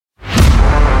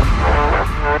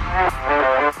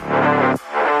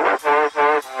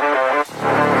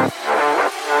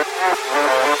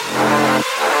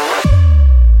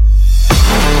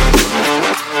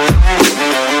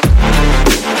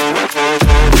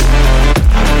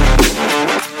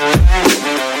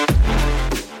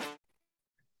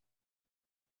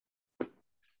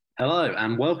Hello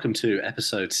and welcome to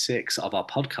episode 6 of our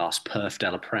podcast,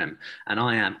 PerthDeLaPrem. And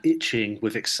I am itching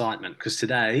with excitement because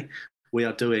today we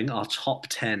are doing our top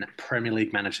 10 Premier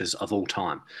League managers of all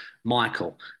time.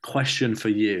 Michael, question for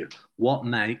you. What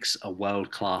makes a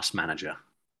world-class manager?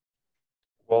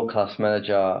 World-class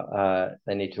manager,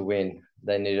 they need to win.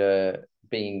 They need to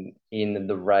be in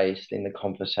the race, in the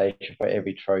conversation for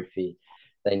every trophy.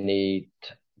 They need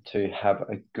to have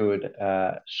a good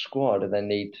squad. They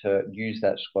need to use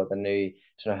that squad. They need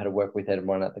to know how to work with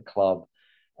everyone at the club.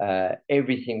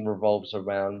 Everything revolves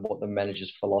around what the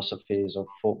manager's philosophy is of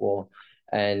football.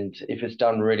 And if it's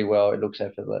done really well, it looks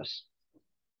effortless.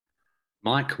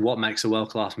 Mike, what makes a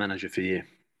world-class manager for you?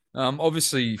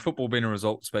 Obviously, football being a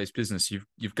results-based business,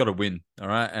 you've got to win, all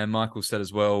right. And Michael said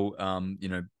as well,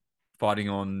 fighting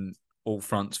on all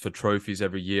fronts for trophies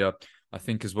every year. I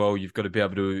think as well, you've got to be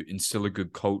able to instill a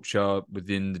good culture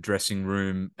within the dressing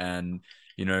room, and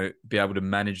be able to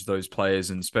manage those players.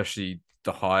 And especially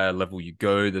the higher level you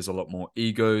go, there's a lot more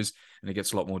egos, and it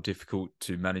gets a lot more difficult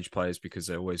to manage players because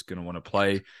they're always going to want to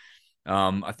play.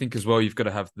 I think as well, you've got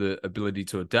to have the ability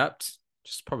to adapt,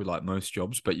 just probably like most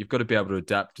jobs, but you've got to be able to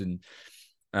adapt and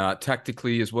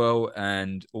tactically as well,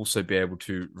 and also be able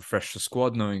to refresh the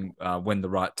squad, knowing when the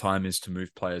right time is to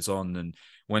move players on and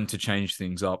when to change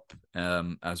things up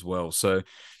as well. So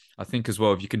I think as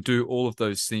well, if you can do all of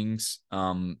those things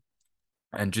and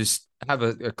just have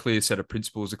a clear set of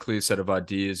principles, a clear set of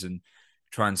ideas, and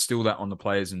try and instill that on the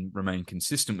players and remain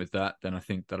consistent with that, then I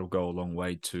think that'll go a long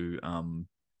way to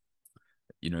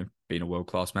being a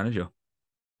world-class manager.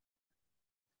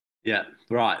 Yeah,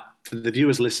 right. For the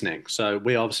viewers listening, so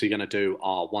we're obviously going to do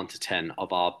our 1 to 10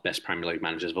 of our best Premier League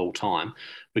managers of all time.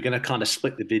 We're going to kind of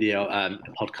split the video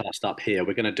podcast up here.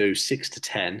 We're going to do 6 to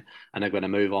 10, and then we're going to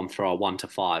move on for our 1 to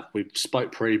 5. We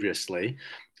spoke previously,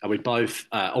 and we both,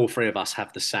 all three of us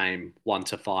have the same 1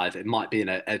 to 5. It might be in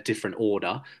a different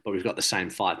order, but we've got the same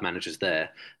five managers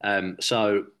there.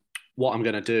 So what I'm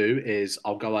going to do is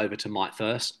I'll go over to Mike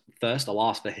first. First, I'll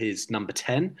ask for his number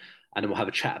 10, and then we'll have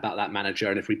a chat about that manager.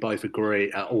 And if we both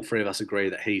agree, all three of us agree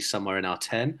that he's somewhere in our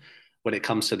 10, when it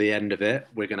comes to the end of it,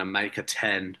 we're going to make a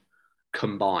 10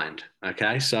 combined.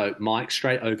 Okay. So, Mike,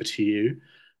 straight over to you.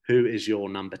 Who is your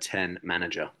number 10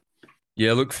 manager?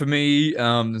 Yeah, look, for me,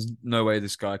 there's no way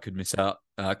this guy could miss out.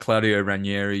 Claudio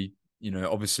Ranieri,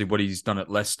 obviously what he's done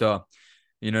at Leicester,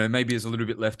 maybe there's a little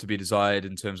bit left to be desired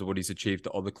in terms of what he's achieved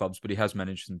at other clubs, but he has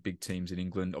managed some big teams in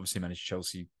England, obviously managed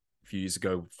Chelsea a few years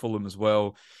ago, Fulham as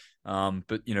well.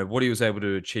 But what he was able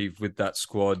to achieve with that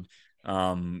squad,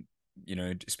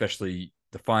 especially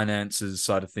the finances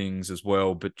side of things as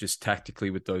well, but just tactically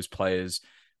with those players,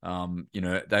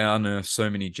 they unearth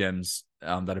so many gems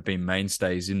that have been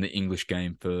mainstays in the English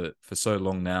game for so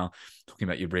long now. Talking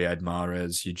about your Riyad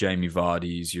Mahrez, your Jamie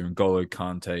Vardy's, your N'Golo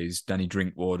Kante's, Danny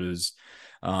Drinkwaters,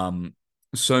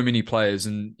 so many players,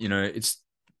 and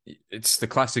it's the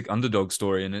classic underdog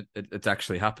story, and it's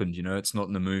actually happened. It's not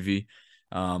in the movie.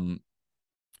 Um,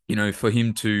 for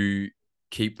him to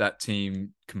keep that team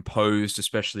composed,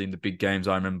 especially in the big games.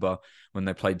 I remember when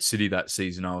they played City that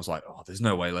season, I was like, oh, there's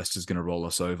no way Leicester's going to roll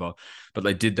us over. But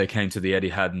they did. They came to the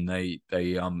Etihad and they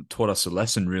taught us a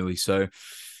lesson, really. So,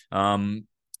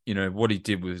 what he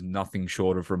did was nothing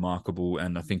short of remarkable.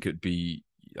 And I think I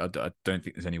don't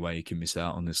think there's any way he can miss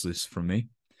out on this list from me.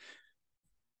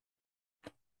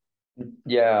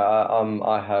 Yeah,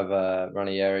 I have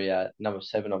Ranieri at number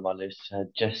seven on my list,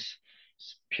 just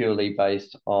purely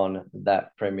based on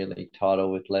that Premier League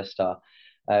title with Leicester.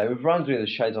 It reminds me of the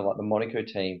shades of like the Monaco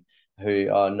team who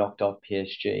knocked off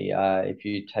PSG. If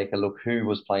you take a look who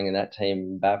was playing in that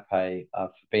team, Mbappe,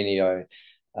 Fabinho,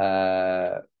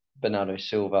 Bernardo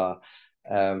Silva,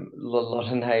 lot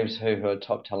of names who are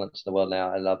top talents in the world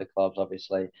now and other clubs,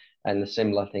 obviously. And the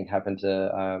similar thing happened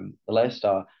to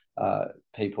Leicester.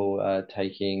 People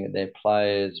taking their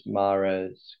players,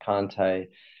 Mahrez, Kante,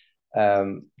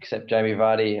 except Jamie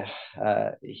Vardy,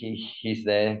 he's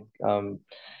there,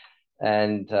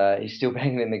 and he's still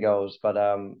banging in the goals. But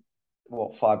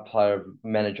what five player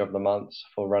manager of the month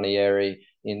for Ranieri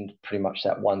in pretty much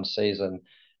that one season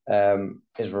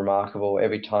is remarkable.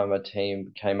 Every time a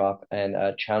team came up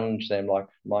and challenged them, like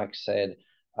Mike said,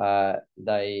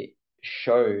 they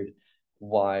showed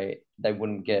why they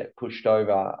wouldn't get pushed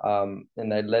over.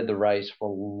 And they led the race for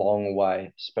a long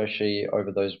way, especially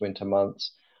over those winter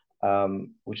months,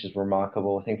 which is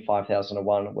remarkable. I think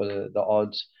 5,001 were the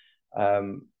odds.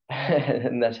 And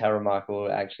that's how remarkable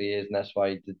it actually is. And that's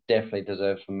why he definitely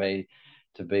deserves for me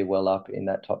to be well up in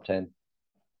that top 10.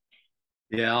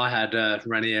 Yeah, I had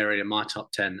Ranieri in my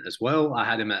top 10 as well. I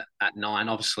had him at 9.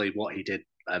 Obviously, what he did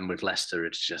with Leicester,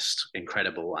 it's just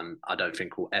incredible, and I don't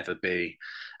think will ever be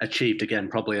achieved again,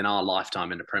 probably in our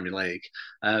lifetime in the Premier League.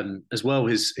 As well,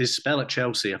 his spell at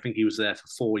Chelsea, I think he was there for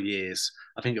 4 years.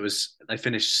 I think it was they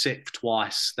finished sixth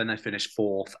twice, then they finished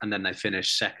fourth, and then they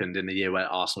finished second in the year where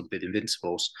Arsenal did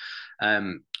Invincibles.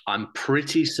 I'm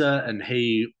pretty certain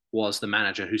he was the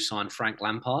manager who signed Frank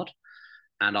Lampard.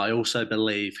 And I also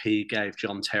believe he gave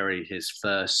John Terry his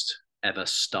first ever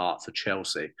start for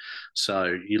Chelsea.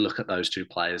 So you look at those two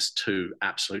players, two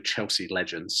absolute Chelsea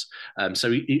legends.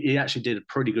 So he actually did a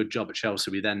pretty good job at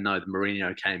Chelsea. We then know that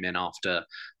Mourinho came in after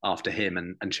him,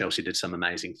 and Chelsea did some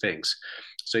amazing things.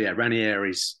 So yeah,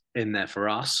 Ranieri's in there for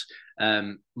us.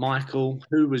 Michael,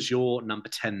 who was your number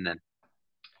 10 then?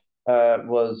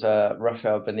 Was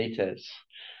Rafael Benitez.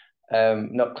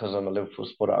 Not because I'm a Liverpool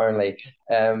supporter only.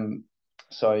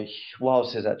 So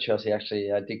whilst he was at Chelsea,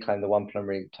 actually did claim the one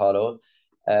Premier League title.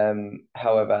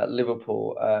 However,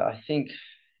 Liverpool, I think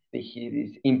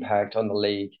his impact on the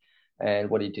league and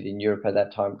what he did in Europe at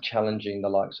that time, challenging the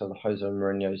likes of Jose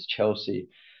Mourinho's Chelsea,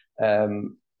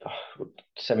 um,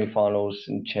 semi-finals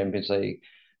in Champions League,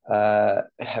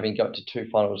 having got to two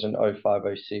finals in 05,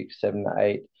 06, 7,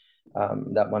 8.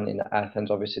 That one in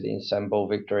Athens, obviously the Istanbul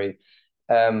victory.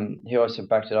 He also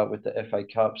backed it up with the FA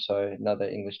Cup, so another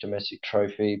English domestic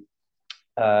trophy,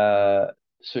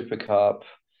 Super Cup,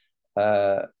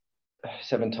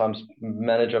 7 times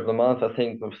manager of the month, I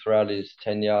think, throughout his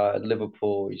tenure at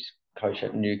Liverpool. He's coached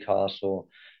at Newcastle,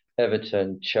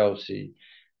 Everton, Chelsea.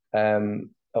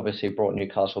 Obviously brought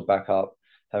Newcastle back up,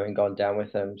 having gone down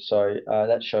with them. So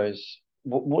that shows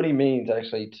what he means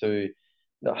actually to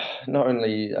not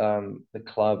only the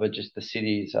club, but just the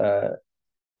cities.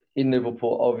 In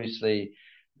Liverpool, obviously,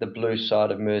 the blue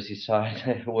side of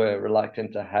Merseyside were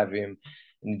reluctant to have him,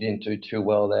 and he didn't do too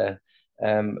well there.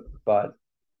 But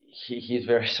he's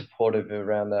very supportive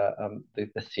around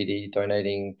the city,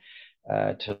 donating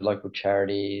to local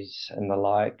charities and the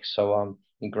like. So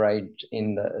engaged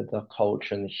in the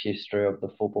culture and the history of the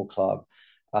football club.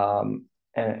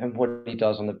 And what he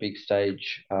does on the big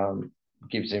stage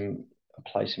gives him a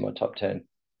place in my top 10.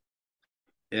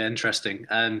 Yeah, interesting.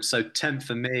 So 10th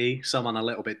for me, someone a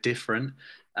little bit different.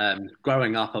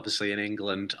 Growing up, obviously in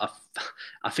England,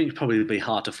 I think it'd probably be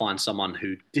hard to find someone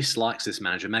who dislikes this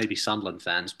manager. Maybe Sunderland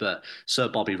fans, but Sir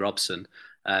Bobby Robson,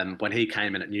 when he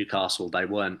came in at Newcastle, they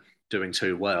weren't doing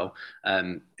too well.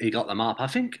 He got them up. I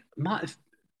think might have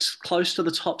close to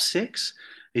the top six.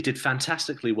 He did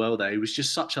fantastically well there. He was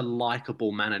just such a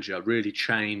likable manager. Really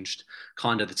changed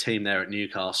kind of the team there at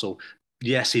Newcastle.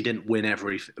 Yes, he didn't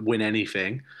win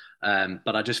anything,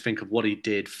 but I just think of what he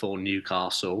did for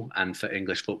Newcastle and for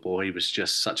English football. He was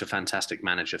just such a fantastic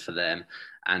manager for them,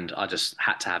 and I just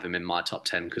had to have him in my top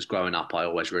 10 because growing up, I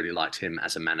always really liked him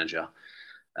as a manager.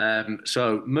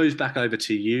 So move back over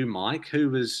to you, Mike.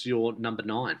 Who was your number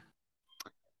 9?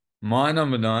 My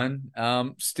number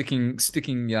 9, sticking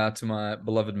to my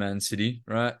beloved Man City,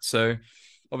 right? So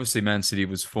obviously Man City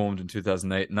was formed in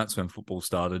 2008, and that's when football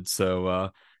started.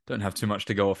 So don't have too much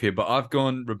to go off here, but I've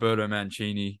gone Roberto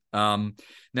Mancini. Now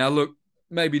look,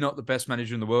 maybe not the best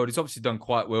manager in the world. He's obviously done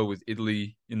quite well with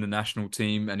Italy in the national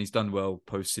team, and he's done well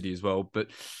post City as well.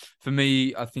 But for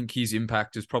me, I think his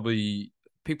impact is probably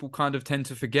people kind of tend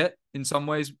to forget in some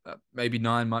ways. Maybe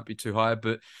 9 might be too high,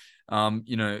 but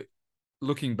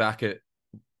looking back at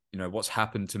what's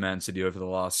happened to Man City over the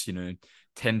last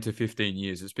 10 to 15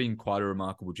 years, it's been quite a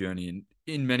remarkable journey, and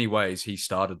in many ways he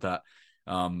started that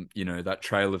that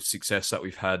trail of success that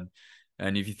we've had.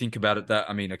 And if you think about it,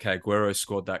 okay, Aguero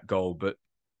scored that goal, but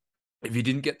if he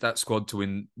didn't get that squad to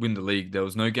win the league, there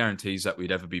was no guarantees that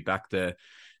we'd ever be back there,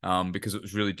 because it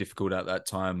was really difficult at that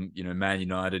time. Man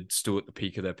United still at the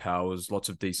peak of their powers, lots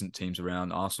of decent teams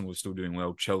around. Arsenal was still doing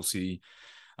well, Chelsea,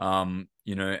 and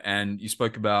you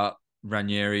spoke about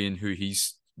Ranieri and who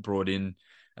he's brought in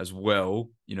as well.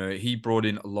 He brought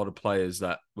in a lot of players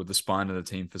that were the spine of the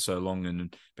team for so long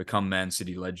and become Man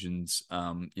City legends.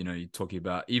 You're talking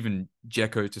about even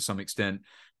Dzeko to some extent,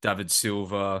 David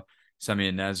Silva,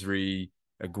 Samir Nasri,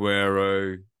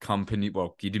 Aguero, Company.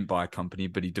 Well, he didn't buy Company,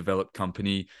 but he developed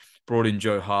Company, brought in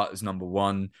Joe Hart as number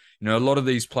 1. A lot of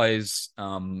these players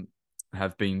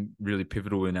have been really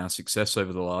pivotal in our success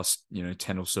over the last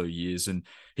 10 or so years, and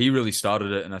he really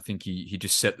started it. And I think he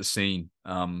just set the scene,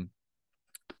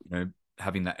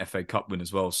 having that FA Cup win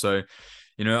as well. So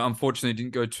unfortunately it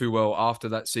didn't go too well after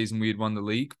that season we had won the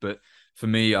league, but for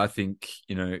me, I think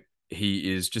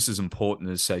he is just as important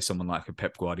as, say, someone like a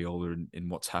Pep Guardiola in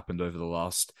what's happened over the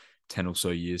last 10 or so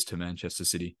years to Manchester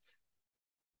City.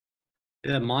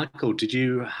 Yeah, Michael, did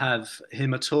you have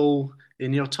him at all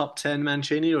in your top 10,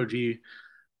 Mancini, or have you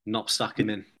not stuck him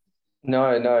in?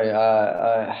 No, no.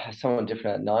 I had someone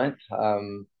different at ninth.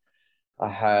 I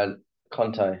had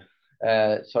Conte.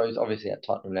 So he's obviously at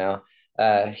Tottenham now.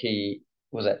 He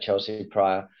was at Chelsea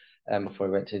prior, before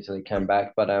he went to Italy, came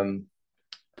back. But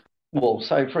well,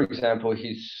 so for example,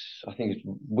 I think his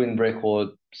win record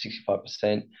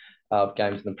 65% of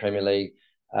games in the Premier League.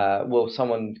 Well,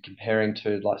 someone comparing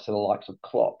to like the likes of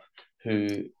Klopp, who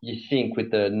you think with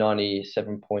the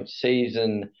 97-point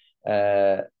season,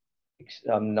 uh,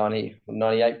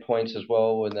 98 points as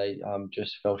well when they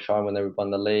just fell shy when they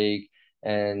won the league,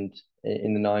 and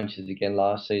in the 90s again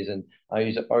last season.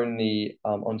 He's only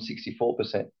on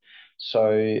 64%.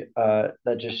 So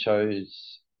that just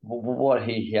shows what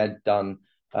he had done,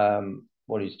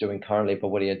 what he's doing currently, but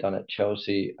what he had done at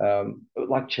Chelsea.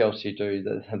 Like Chelsea do,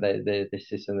 their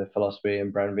system, their philosophy,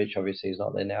 and Branovich obviously is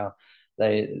not there now.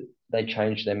 They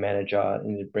changed their manager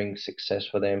and it brings success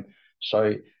for them.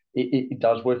 So it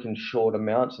does work in short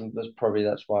amounts, and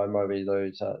that's why maybe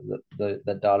those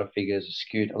the data figures are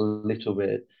skewed a little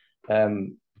bit.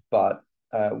 But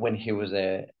when he was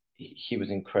there, he was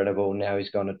incredible. Now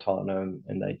he's gone to Tottenham,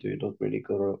 and they do look really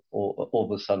good all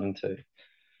of a sudden too.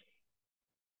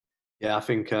 Yeah, I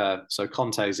think so.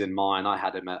 Conte's in mine. I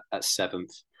had him at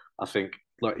seventh. I think,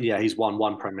 look, yeah, he's won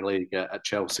one Premier League at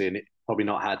Chelsea, and it probably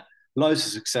not had loads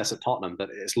of success at Tottenham, but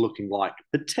it's looking like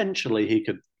potentially he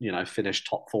could, finish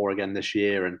top four again this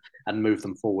year and move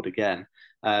them forward again.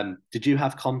 Did you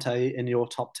have Conte in your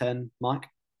top 10, Mike?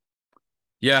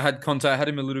 Yeah, I had Conte. I had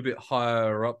him a little bit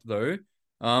higher up though.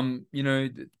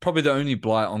 Probably the only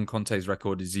blight on Conte's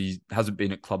record is he hasn't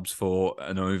been at clubs for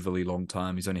an overly long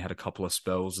time. He's only had a couple of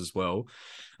spells as well.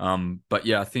 But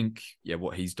yeah, I think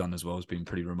what he's done as well has been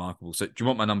pretty remarkable. So do you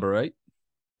want my number 8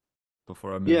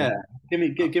 before I move Yeah, on?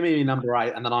 give me number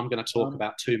 8, and then I'm going to talk Um,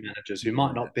 about two managers who Yeah.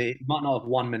 might not have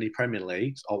won many Premier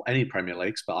Leagues or any Premier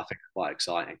Leagues, but I think are quite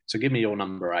exciting. So give me your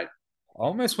number 8. I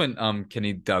almost went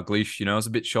Kenny Dalglish. I was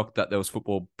a bit shocked that there was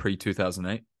football pre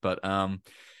 2008, but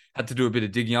had to do a bit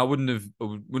of digging. I wouldn't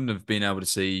have been able to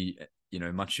see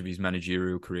much of his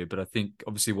managerial career, but I think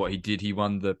obviously what he did, he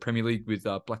won the Premier League with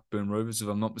Blackburn Rovers, if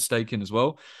I'm not mistaken, as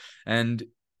well. And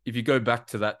if you go back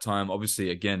to that time,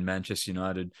 obviously again Manchester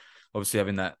United, obviously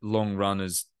having that long run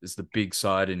as the big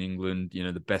side in England,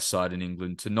 the best side in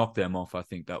England, to knock them off, I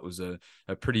think that was a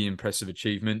pretty impressive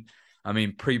achievement. I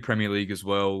mean, pre-Premier League as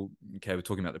well. Okay, we're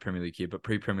talking about the Premier League here, but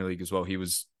pre-Premier League as well, he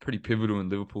was pretty pivotal in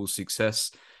Liverpool's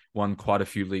success. Won quite a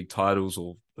few league titles,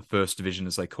 or the first division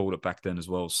as they called it back then as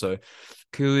well. So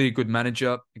clearly a good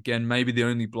manager. Again, maybe the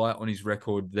only blight on his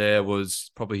record there was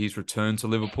probably his return to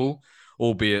Liverpool,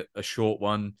 albeit a short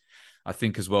one. I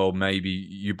think as well, maybe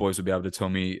you boys will be able to tell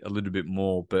me a little bit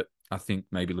more, but I think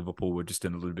maybe Liverpool were just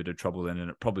in a little bit of trouble then, and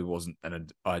it probably wasn't an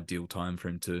ideal time for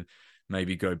him to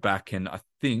maybe go back. And I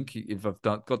think if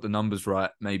got the numbers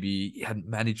right, maybe he hadn't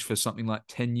managed for something like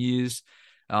 10 years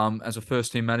as a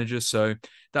first team manager. So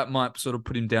that might sort of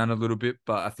put him down a little bit,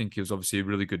 but I think he was obviously a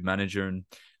really good manager. And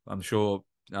I'm sure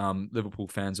Liverpool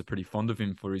fans are pretty fond of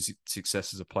him for his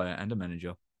success as a player and a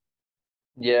manager.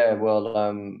 Yeah,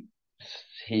 well,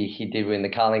 he did win the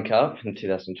Carling Cup in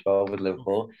 2012 with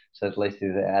Liverpool, so at least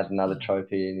he's had another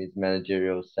trophy in his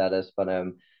managerial status. But I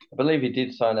believe he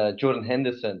did sign Jordan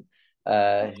Henderson,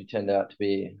 who turned out to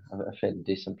be a fairly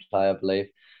decent player, I believe.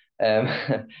 Um,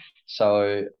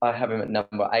 so I have him at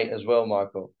number 8 as well,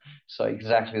 Michael. So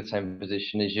exactly the same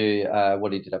position as you.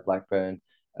 What he did at Blackburn.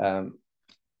 Um,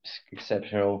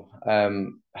 Exceptional.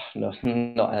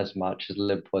 Not as much as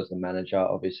Liverpool as the manager.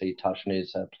 Obviously, he touched on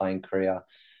his playing career,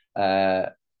 uh,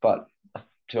 but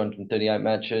 238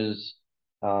 matches.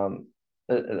 Um,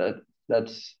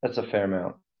 that's a fair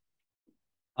amount.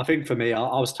 I think for me,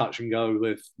 I was touch and go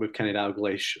with Kenny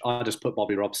Dalglish. I just put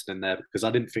Bobby Robson in there because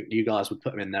I didn't think you guys would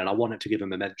put him in there, and I wanted to give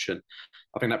him a mention.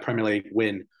 I think that Premier League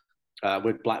win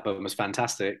with Blackburn was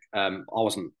fantastic. I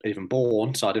wasn't even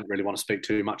born, so I didn't really want to speak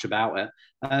too much about it.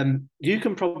 You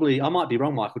can probably, I might be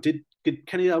wrong, Michael. Did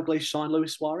Kenny Dalglish sign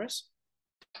Luis Suarez?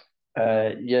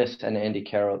 Yes, and Andy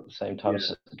Carroll at the same time.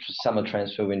 Yeah. Summer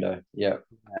transfer window. Yeah.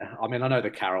 I mean, I know the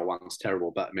Carroll one's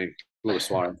terrible, but I mean, Luis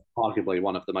Suarez, arguably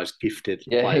one of the most gifted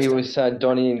Yeah, he players. was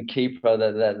Donny and keeper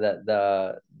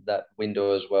that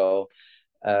window as well.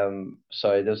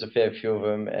 So there was a fair few of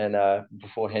them, and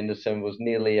before Henderson was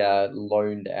nearly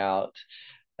loaned out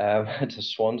to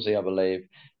Swansea, I believe.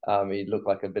 He looked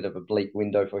like a bit of a bleak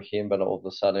window for him, but all of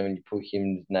a sudden, when you put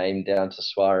his name down to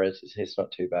Suarez, it's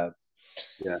not too bad.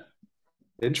 Yeah.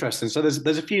 Interesting. So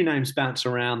there's a few names bounce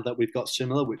around that we've got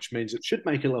similar, which means it should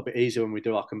make it a little bit easier when we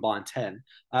do our combined 10.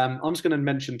 I'm just going to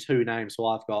mention two names. So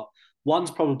I've got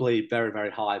One's probably very, very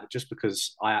high, but just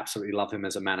because I absolutely love him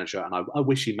as a manager and I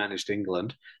wish he managed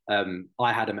England.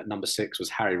 I had him at number 6 was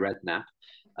Harry Redknapp.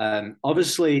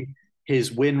 Obviously,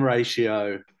 his win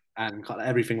ratio and kind of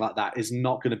everything like that is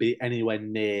not going to be anywhere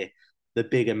near the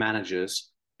bigger managers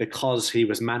because he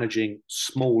was managing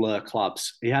smaller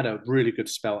clubs. He had a really good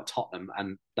spell at Tottenham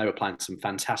and they were playing some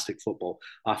fantastic football.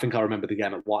 I think I remember the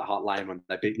game at White Hart Lane when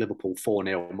they beat Liverpool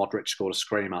 4-0. Modric scored a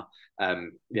screamer.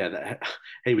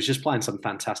 He was just playing some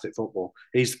fantastic football.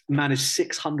 He's managed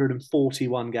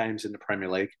 641 games in the Premier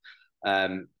League,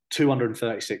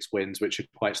 236 wins, which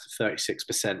equates to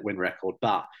 36% win record.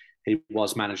 But he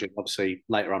was managing, obviously,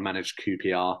 later on managed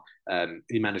QPR.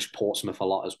 He managed Portsmouth a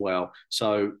lot as well.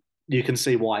 So you can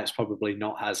see why it's probably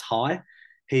not as high.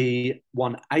 He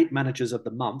won 8 managers of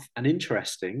the month, and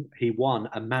interesting, he won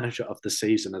a manager of the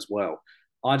season as well.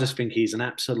 I just think he's an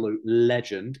absolute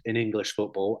legend in English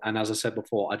football. And as I said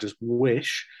before, I just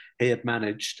wish he had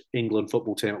managed England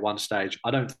football team at one stage.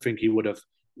 I don't think he would have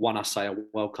won us, say, a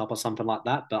World Cup or something like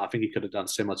that, but I think he could have done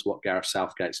similar to what Gareth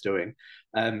Southgate's doing.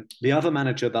 The other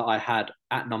manager that I had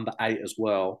at number 8 as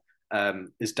well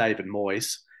is David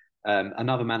Moyes.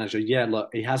 Another manager, yeah, look,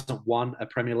 he hasn't won a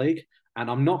Premier League. And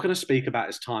I'm not going to speak about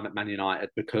his time at Man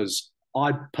United because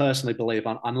I personally believe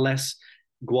unless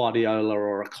Guardiola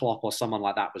or a Klopp or someone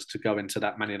like that was to go into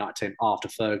that Man United team after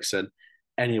Ferguson,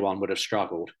 anyone would have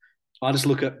struggled. I just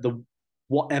look at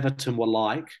what Everton were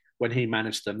like when he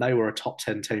managed them. They were a top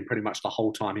 10 team pretty much the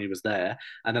whole time he was there.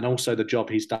 And then also the job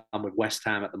he's done with West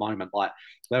Ham at the moment. Like,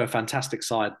 they were a fantastic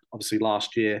side, obviously,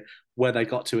 last year, where they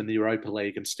got to in the Europa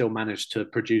League and still managed to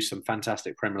produce some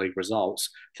fantastic Premier League results.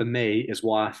 For me, is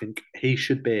why I think he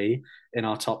should be in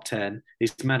our top 10.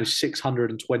 He's managed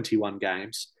 621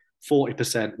 games,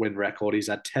 40% win record. He's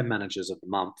had 10 managers of the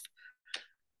month.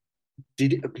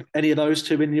 Did any of those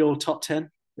two in your top 10,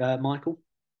 Michael?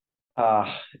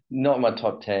 Not my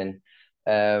top 10,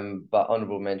 but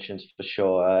honourable mentions for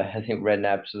sure. I think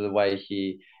Redknapp's the way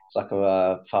he's like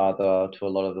a father to a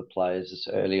lot of the players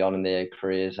early on in their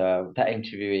careers. That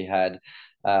interview he had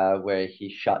where he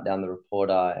shut down the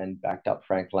reporter and backed up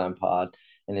Frank Lampard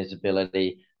and his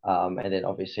ability. And then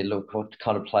obviously look what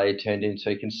kind of player he turned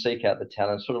into. He can seek out the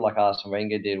talent, sort of like Arsene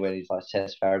Wenger did when he's like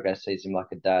Cesc Fabregas sees him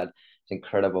like a dad. It's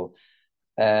incredible.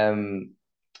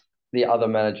 The other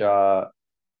manager.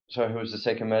 So who was the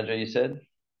second manager you said?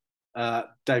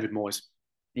 David Moyes.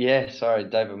 Yeah, sorry,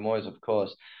 David Moyes, of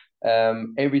course.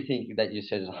 Everything that you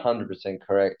said is 100%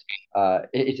 correct.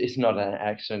 It's not an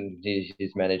accident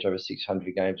he's managed over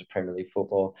 600 games of Premier League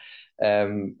football.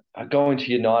 Going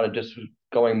to United, just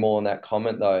going more on that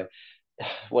comment though,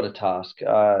 what a task.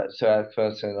 So at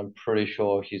first, I'm pretty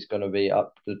sure he's going to be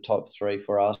up the top 3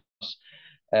 for us.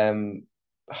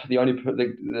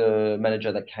 The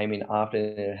manager that came in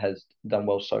after has done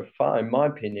well so far, in my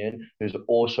opinion, who's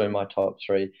also in my top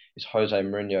 3, is Jose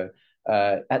Mourinho.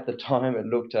 At the time, it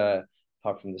looked,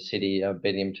 apart from the City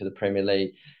beating him to the Premier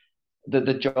League,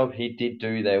 the job he did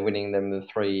do there, winning them the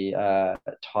 3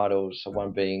 titles,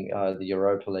 one being the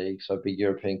Europa League, so a big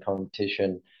European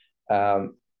competition,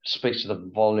 speaks to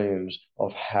the volumes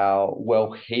of how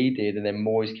well he did. And then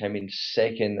Moyes came in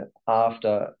second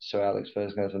after Sir Alex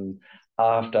Ferguson,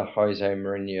 after Jose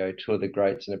Mourinho, 2 of the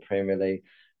greats in the Premier League.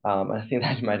 I think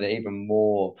that made it even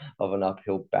more of an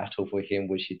uphill battle for him,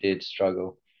 which he did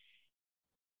struggle.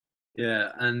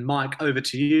 Yeah, and Mike, over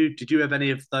to you. Did you have any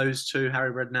of those two,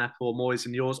 Harry Redknapp or Moyes,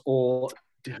 in yours, or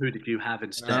who did you have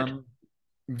instead?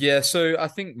 Yeah, so I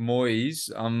think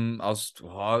Moyes,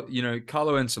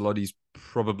 Carlo Ancelotti's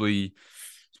probably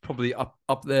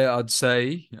up there, I'd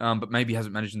say, but maybe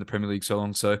hasn't managed in the Premier League so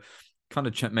long, so kind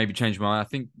of maybe changed my mind. I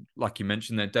think, like you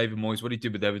mentioned there, David Moyes, what he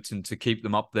did with Everton to keep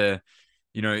them up there,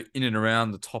 in and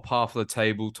around the top half of the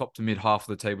table, top to mid half of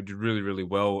the table, did really, really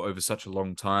well over such a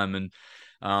long time. And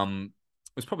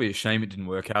it was probably a shame it didn't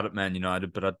work out at Man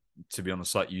United. But to be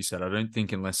honest, like you said, I don't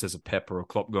think unless there's a Pep or a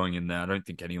Klopp going in there, I don't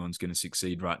think anyone's going to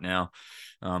succeed right now.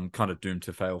 Kind of doomed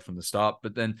to fail from the start.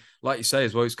 But then, like you say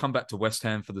as well, he's come back to West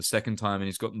Ham for the second time and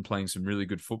he's got them playing some really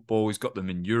good football. He's got them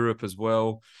in Europe as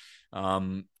well.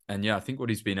 And yeah, I think what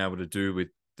he's been able to do with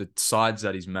the sides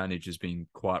that he's managed has been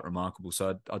quite remarkable.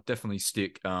 So I'd definitely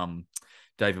stick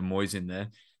David Moyes in there.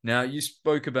 Now, you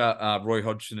spoke about Roy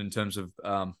Hodgson in terms of,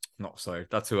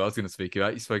 that's who I was going to speak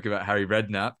about. You spoke about Harry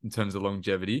Redknapp in terms of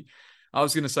longevity. I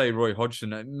was going to say Roy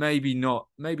Hodgson, maybe not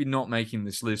making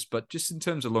this list, but just in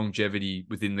terms of longevity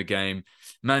within the game,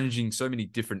 managing so many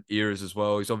different eras as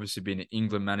well. He's obviously been an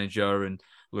England manager. And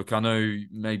look, I know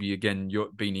maybe, again, you're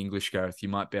being English, Gareth, you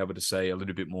might be able to say a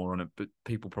little bit more on it, but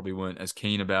people probably weren't as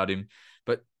keen about him.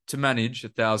 But to manage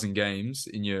 1,000 games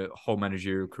in your whole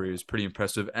managerial career is pretty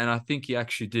impressive. And I think he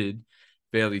actually did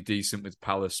fairly decent with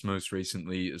Palace most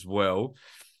recently as well.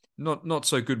 Not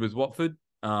so good with Watford,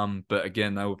 but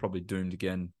again, they were probably doomed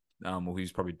again. Or he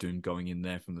was probably doomed going in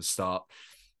there from the start.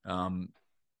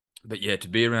 But yeah, to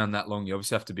be around that long, you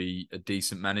obviously have to be a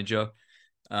decent manager.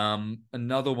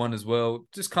 Another one as well,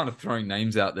 just kind of throwing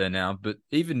names out there now, but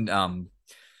even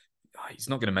he's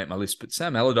not going to make my list, but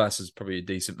Sam Allardyce is probably a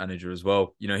decent manager as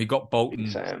well. You know, he got Big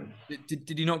Bolton. Sam.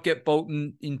 Did he not get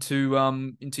Bolton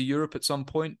into Europe at some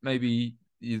point? Maybe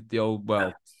the old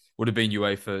would have been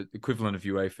UEFA equivalent of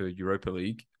UEFA Europa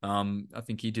League. I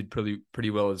think he did pretty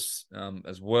well as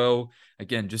well.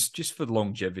 Again, just for the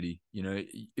longevity. You know,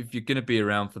 if you're going to be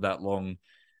around for that long,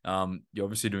 you're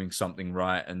obviously doing something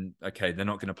right. And okay, they're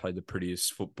not going to play the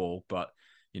prettiest football, but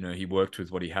you know, he worked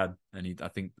with what he had, and I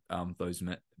think those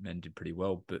men did pretty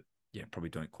well, but yeah, probably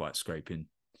don't quite scrape in.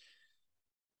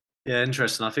 Yeah,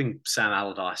 interesting. I think Sam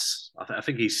Allardyce. I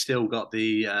think he's still got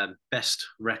the best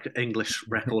English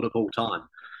record of all time.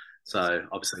 So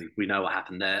obviously we know what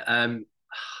happened there.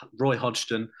 Roy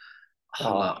Hodgson. Oh,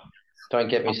 Oh, look, don't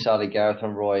get me started, Gareth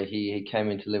and Roy. He came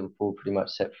into Liverpool pretty much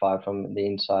set fire from the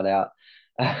inside out.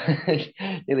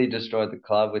 Nearly destroyed the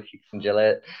club with Hicks and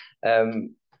Gillette.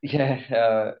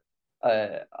 Yeah,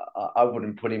 I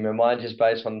wouldn't put him in mind just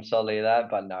based on solely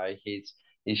that, but no, he's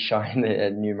shown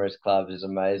at numerous clubs is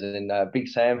amazing. Big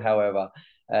Sam, however,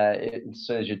 as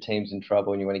soon as your team's in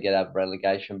trouble and you want to get out of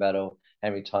relegation battle, how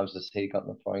many times has he gotten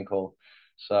the phone call?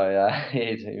 So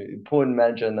he's an important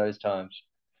manager in those times.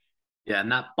 yeah,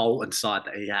 and that Bolton side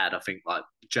that he had, I think like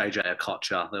JJ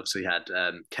Okocha, they obviously had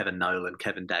Kevin Nolan,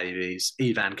 Kevin Davies,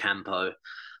 Ivan Campo.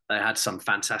 They had some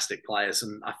fantastic players,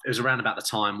 and it was around about the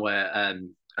time where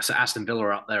so Aston Villa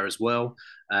are up there as well.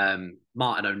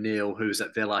 Martin O'Neill, who was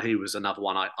at Villa, he was another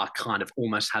one I kind of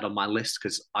almost had on my list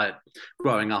because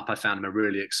growing up I found him a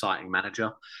really exciting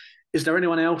manager. Is there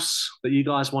anyone else that you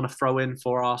guys want to throw in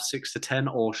for our 6 to 10,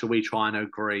 or should we try and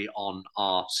agree on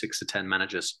our 6 to 10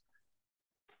 managers?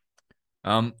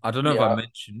 I don't know if I Yeah,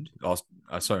 mentioned. Oh,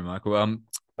 sorry, Michael.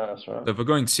 that's right. So if we're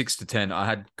going 6 to 10, I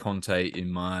had Conte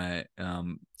in my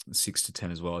 6 to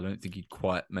 10 as well. I don't think he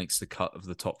quite makes the cut of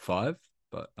the top five,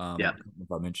 but Yeah.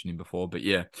 if I mentioned him before, but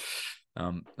yeah,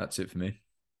 that's it for me.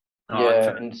 All right.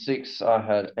 Yeah, in six I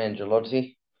had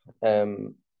Angelotti.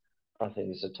 Um, I think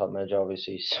he's a top manager.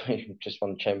 Obviously, he just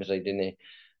won the Champions League, didn't he?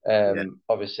 Yeah.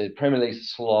 Obviously, Premier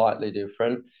League's slightly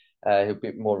different. He's a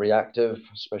bit more reactive,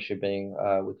 especially being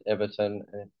with Everton.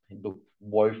 He looked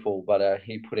woeful, but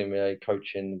he put him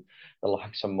coaching the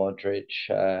likes of Modric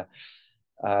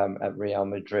at Real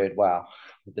Madrid. Wow,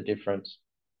 the difference.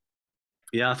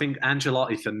 Yeah, I think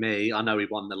Ancelotti for me, I know he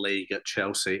won the league at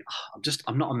Chelsea.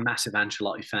 I'm not a massive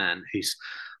Ancelotti fan. He's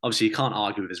obviously you can't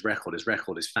argue with his record. His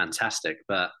record is fantastic,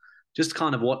 but just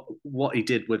kind of what he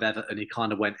did with Everton, he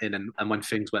kind of went in and when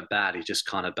things went bad, he just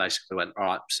kind of basically went, all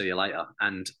right, see you later.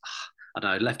 And I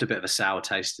don't know, left a bit of a sour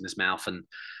taste in his mouth. And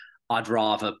I'd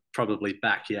rather probably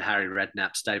back your Harry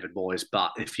Redknapp's, David Moyes,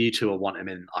 but if you two want him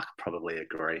in, I could probably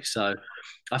agree. So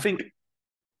I think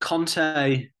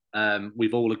Conte,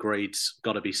 we've all agreed's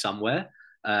got to be somewhere.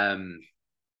 Um,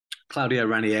 Claudio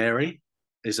Ranieri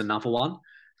is another one.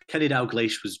 Kenny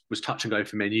Dalglish was touch and go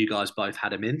for me, and you guys both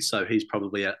had him in, so he's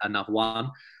probably another one.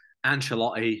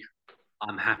 Ancelotti,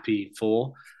 I'm happy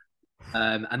for.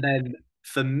 And then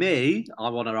for me, I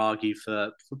want to argue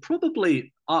for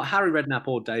probably Harry Redknapp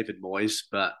or David Moyes,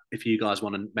 but if you guys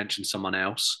want to mention someone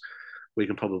else, we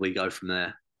can probably go from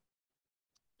there.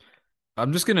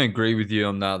 I'm just going to agree with you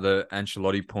on the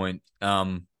Ancelotti point.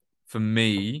 For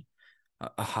me,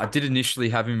 I did initially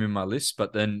have him in my list,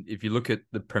 but then if you look at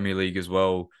the Premier League as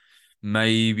well,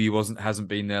 maybe hasn't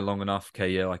been there long enough. Okay,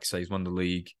 yeah, like I say, he's won the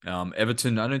league.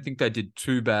 Everton, I don't think they did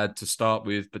too bad to start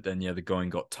with, but then yeah, the going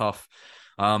got tough.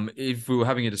 If we were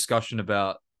having a discussion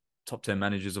about top 10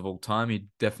 managers of all time, he'd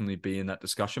definitely be in that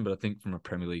discussion. But I think from a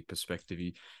Premier League perspective,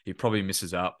 he probably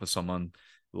misses out for someone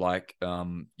like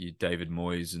you David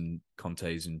Moyes and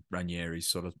Conte's and Ranieri's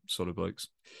sort of blokes.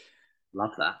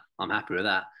 Love that. I'm happy with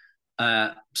that.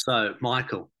 So,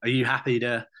 Michael, are you happy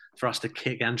for us to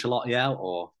kick Ancelotti out,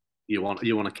 or you want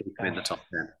to keep him in the top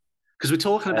 10? Because we're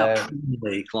talking about Premier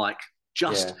League, like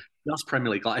just Yeah. just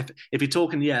Premier League. Like if you're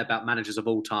talking, about managers of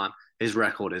all time, his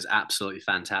record is absolutely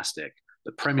fantastic.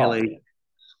 The Premier Oh, League,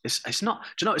 yeah. it's not.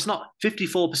 Do you know? It's not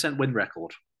 54% win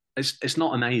record. It's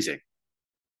not amazing.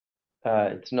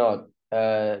 It's not,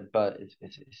 but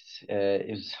it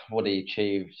was what he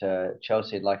achieved.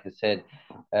 Chelsea, like I said,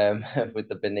 with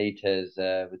the Benitez,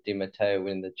 with Di Matteo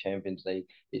winning the Champions League,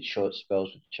 it's short spells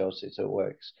with Chelsea, so it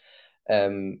works.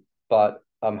 But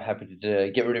I'm happy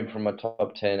to get rid of him from my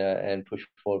top 10 and push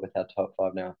forward with our top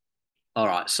 5 now. All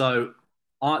right. So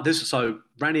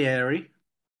Ranieri,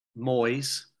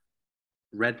 Moyes,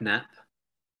 Redknapp,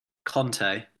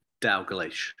 Conte,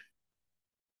 Dalglish.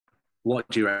 What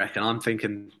do you reckon? I'm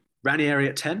thinking Ranieri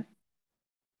at 10.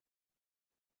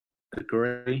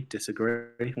 Agree,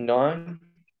 disagree. 9,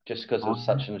 just because it was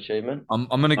such Nine. an achievement. I'm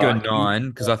gonna All go right. 9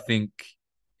 because I think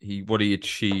what he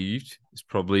achieved is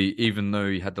probably, even though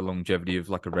he had the longevity of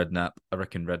like a Redknapp, I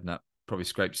reckon Redknapp probably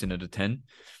scrapes in at a 10.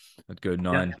 I'd go Yeah.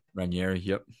 9 Ranieri.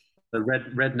 Yep. The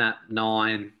Redknapp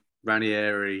 9,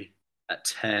 Ranieri at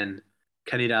 10,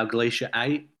 Kenny Dalglish at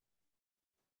 8.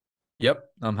 Yep.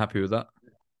 I'm happy with that.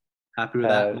 Happy with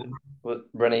that? Uh,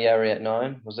 Ranieri at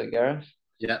 9, was it, Gareth?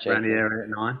 Yeah, Just checking. Ranieri at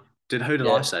 9. Who did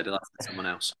I Yeah, say? Did I say someone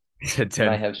else? He said may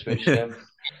 10. have switched him.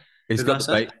 He's Who did I got the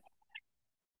say? bait.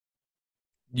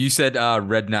 You said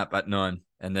Redknapp at 9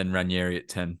 and then Ranieri at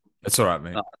 10. That's all right,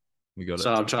 mate. We got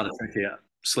So it. I'm trying to think here.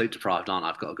 Sleep deprived, aren't I?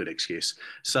 I've got a good excuse.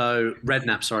 So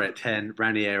Redknapp, sorry, at 10,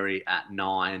 Ranieri at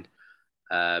 9.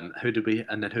 Who did we?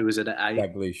 And then who was it at 8?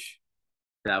 Daglish.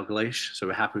 Dalglish. So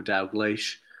we're happy with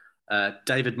Dalglish.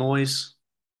 David Moyes,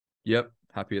 Yep.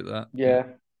 Happy at that. Yeah,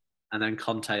 and then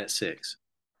Conte at 6.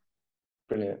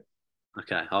 brilliant.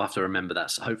 Okay, I'll have to remember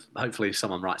that. So hopefully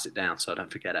someone writes it down so I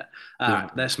don't forget it. All Yeah.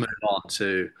 right, let's move on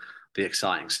to the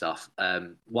exciting stuff.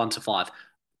 1 to 5.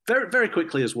 Very, very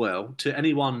quickly as well, to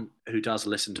anyone who does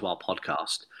listen to our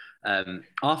podcast,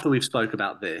 after we've spoke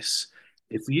about this,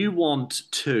 if you want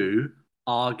to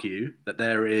argue that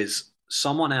there is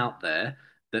someone out there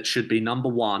that should be number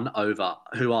one over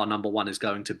who our number one is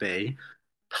going to be,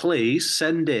 please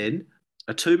send in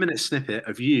a 2 minute snippet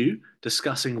of you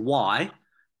discussing why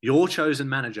your chosen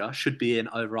manager should be in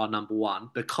over our number one.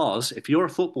 Because if you're a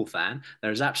football fan,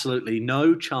 there is absolutely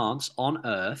no chance on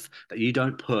earth that you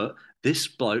don't put this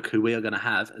bloke who we are going to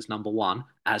have as number one.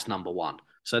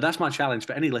 So that's my challenge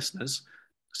for any listeners.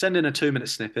 Send in a 2 minute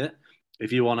snippet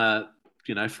if you want to,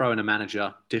 throw in a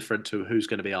manager different to who's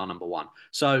going to be our number one.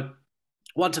 So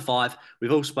 1 to 5,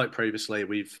 we've all spoke previously.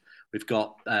 We've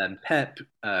got Pep,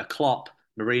 Klopp,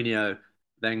 Mourinho,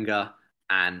 Wenger,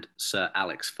 and Sir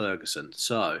Alex Ferguson.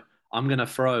 So I'm going to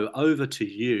throw over to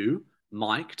you,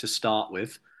 Mike, to start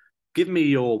with. Give me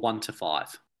your 1 to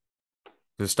 5.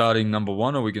 So starting number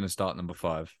 1, or are we going to start number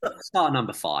 5? Start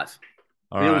number 5.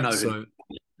 All We all right. know So who,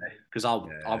 because I'm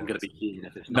going to be keen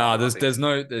if it's no,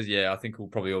 not. yeah, I think we'll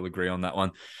probably all agree on that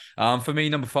one. For me,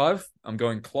 number 5, I'm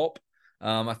going Klopp.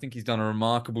 I think he's done a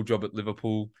remarkable job at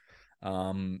Liverpool.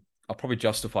 I'll probably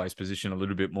justify his position a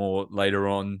little bit more later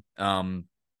on.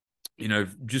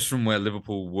 Just from where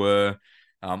Liverpool were,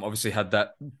 obviously had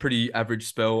that pretty average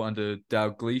spell under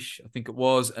Dalglish, I think it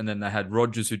was, and then they had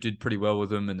Rodgers who did pretty well with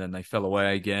them, and then they fell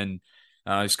away again.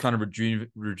 He's kind of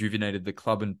rejuvenated the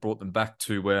club and brought them back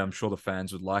to where I'm sure the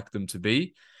fans would like them to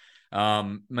be.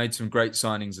 Made some great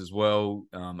signings as well.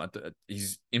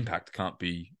 His impact can't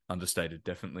be understated,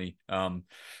 definitely.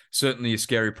 Certainly a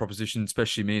scary proposition,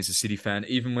 especially me as a City fan,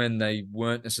 even when they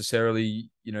weren't necessarily,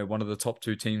 one of the top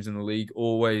 2 teams in the league,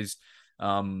 always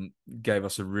gave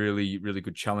us a really, really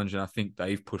good challenge. And I think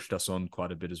they've pushed us on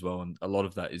quite a bit as well. And a lot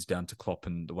of that is down to Klopp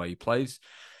and the way he plays.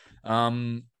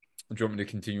 Do you want me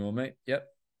to continue on, mate? Yep.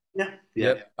 Yeah.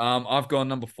 Yep. I've gone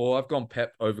number 4. I've gone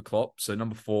Pep over Klopp. So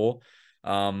number 4.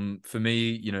 For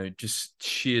me, just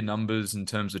sheer numbers in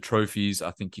terms of trophies,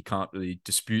 I think you can't really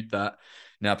dispute that.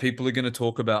 Now, people are going to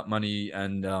talk about money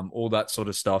and all that sort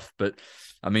of stuff, but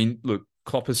I mean, look,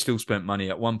 Klopp has still spent money.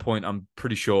 At one point, I'm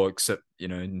pretty sure, except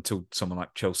until someone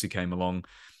like Chelsea came along,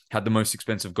 had the most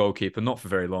expensive goalkeeper, not for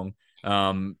very long.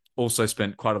 Also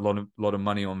spent quite a lot of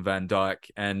money on Van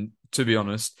Dijk, and to be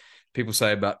honest, people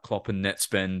say about Klopp and net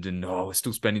spend, and we're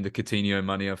still spending the Coutinho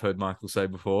money. I've heard Michael say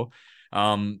before.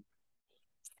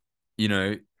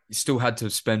 You still had to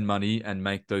spend money and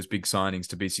make those big signings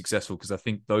to be successful, because I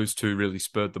think those two really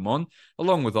spurred them on,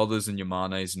 along with others and your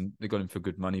Manes, and they got him for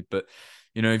good money. But,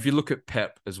 if you look at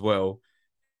Pep as well,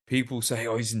 people say,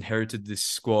 he's inherited this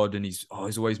squad and he's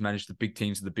always managed the big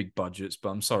teams with the big budgets.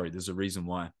 But I'm sorry, there's a reason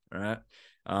why, all right?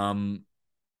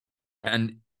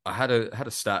 And I had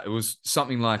a stat. It was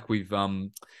something like we've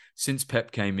since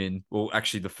Pep came in. Well,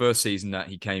 actually, the first season that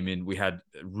he came in, we had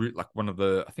one of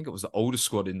the, I think it was the oldest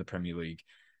squad in the Premier League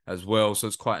as well. So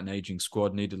it's quite an aging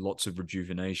squad. Needed lots of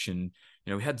rejuvenation.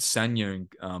 We had Sanyo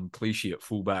and Clichy at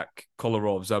fullback,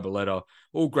 Kolarov, Zabaleta,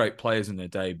 all great players in their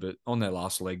day, but on their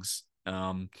last legs.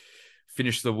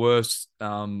 Finished the worst.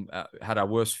 Had our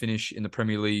worst finish in the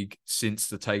Premier League since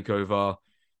the takeover.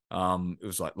 It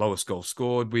was like lowest goal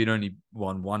scored. We'd only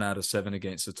won 1 out of 7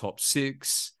 against the top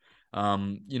 6. We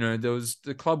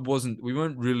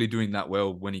weren't really doing that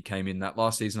well when he came in. That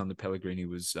last season under Pellegrini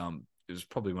was it was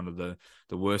probably one of the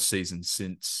worst seasons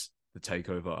since the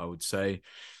takeover, I would say.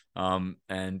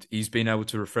 And he's been able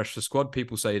to refresh the squad.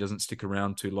 People say he doesn't stick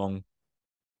around too long.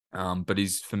 But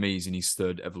for me, he's in his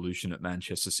third evolution at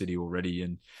Manchester City already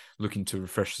and looking to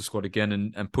refresh the squad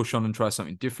again and push on and try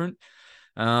something different.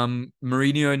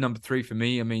 Mourinho, number 3 for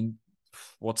me. I mean,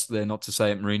 what's there not to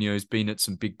say at Mourinho? He's been at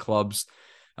some big clubs.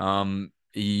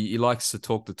 He likes to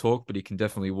talk the talk, but he can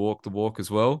definitely walk the walk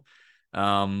as well.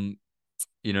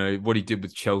 What he did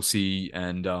with Chelsea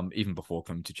and even before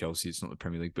coming to Chelsea, it's not the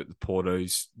Premier League, but the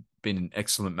Porto's been an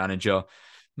excellent manager.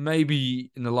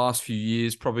 Maybe in the last few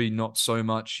years, probably not so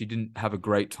much. He didn't have a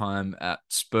great time at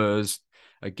Spurs.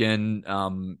 Again,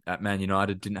 at Man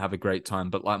United, didn't have a great time.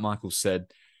 But like Michael said,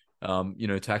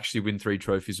 to actually win 3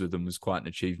 trophies with them was quite an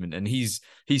achievement. And he's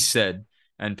said,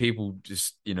 and people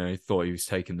just, thought he was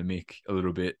taking the mick a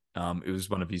little bit. It was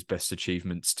one of his best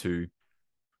achievements to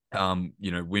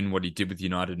win what he did with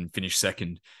United and finish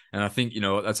second. And I think,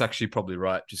 that's actually probably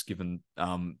right, just given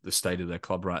the state of their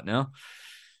club right now.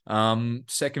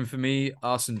 Second for me,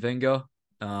 Arsene Wenger.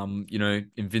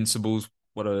 Invincibles.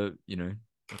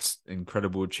 That's an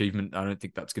incredible achievement. I don't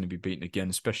think that's going to be beaten again,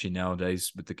 especially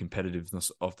nowadays with the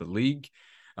competitiveness of the league.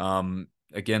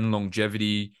 Again,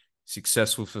 longevity,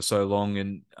 successful for so long,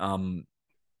 and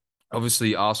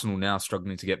obviously Arsenal now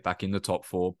struggling to get back in the top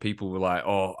 4. People were like,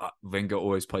 "Oh, Wenger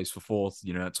always plays for 4th.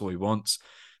 That's all he wants."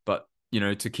 But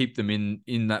to keep them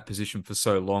in that position for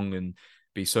so long and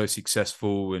be so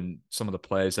successful, and some of the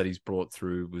players that he's brought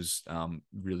through was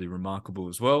really remarkable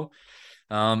as well.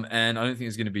 And I don't think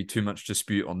there's going to be too much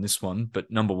dispute on this one. But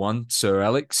number 1, Sir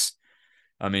Alex.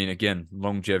 I mean, again,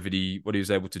 longevity, what he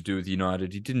was able to do with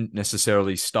United. He didn't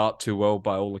necessarily start too well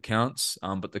by all accounts,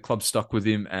 but the club stuck with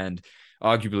him and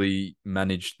arguably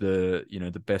managed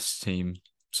the best team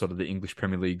sort of the English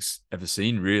Premier League's ever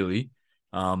seen, really.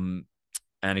 And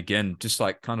again, just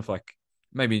kind of like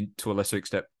maybe to a lesser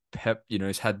extent, Pep,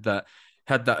 has had that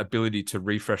ability to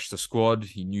refresh the squad.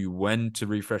 He knew when to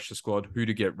refresh the squad, who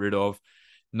to get rid of.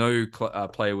 No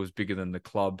player was bigger than the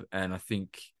club. And I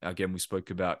think, again, we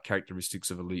spoke about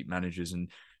characteristics of elite managers, and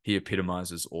he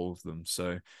epitomizes all of them.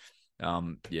 So,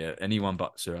 anyone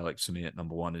but Sir Alex for me at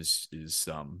number 1 is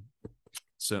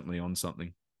certainly on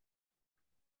something.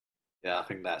 Yeah, I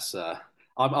think that's.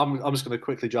 I'm just going to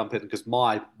quickly jump in because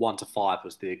my 1 to 5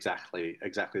 was exactly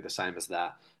the same as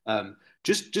that.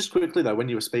 Just quickly though, when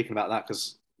you were speaking about that,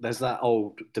 because there's that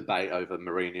old debate over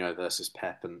Mourinho versus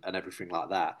Pep and everything like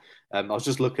that. I was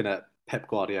just looking at Pep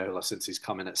Guardiola since he's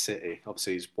come in at City.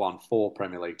 Obviously, he's won 4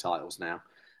 Premier League titles now,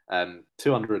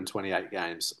 228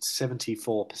 games,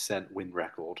 74% win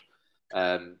record.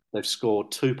 They've scored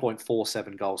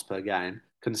 2.47 goals per game,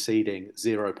 conceding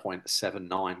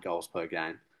 0.79 goals per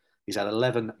game. He's had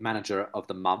 11 manager of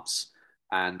the months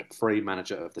and 3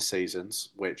 manager of the seasons,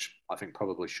 which I think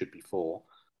probably should be 4.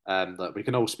 That we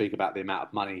can all speak about the amount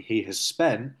of money he has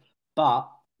spent, but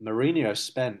Mourinho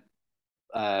spent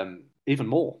even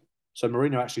more. So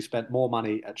Mourinho actually spent more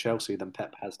money at Chelsea than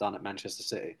Pep has done at Manchester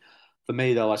City. For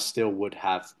me, though, I still would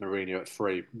have Mourinho at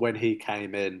 3. When he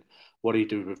came in, what he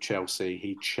did with Chelsea,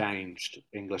 he changed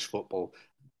English football.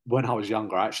 When I was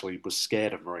younger, I actually was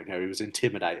scared of Mourinho. He was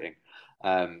intimidating.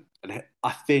 And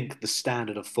I think the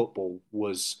standard of football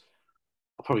was,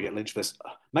 I'll probably get lynched for this.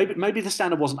 Maybe the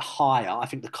standard wasn't higher. I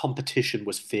think the competition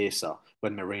was fiercer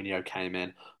when Mourinho came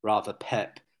in. Rather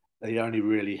Pep, they only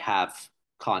really have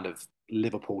kind of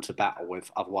Liverpool to battle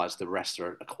with. Otherwise, the rest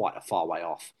are quite a far way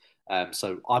off.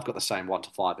 So I've got the same 1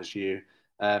 to 5 as you.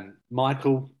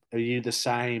 Michael, are you the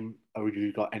same, or have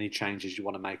you got any changes you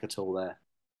want to make at all there?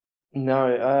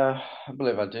 No, I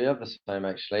believe I do have the same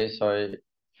actually. So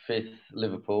 5th,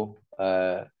 Liverpool.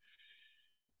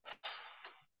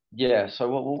 Yeah, so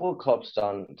what Klopp's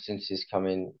done since he's come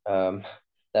in,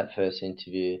 that first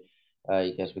interview,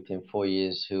 he goes within 4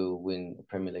 years he'll win the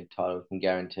Premier League title, we can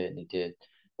guarantee it, and he did.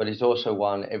 But he's also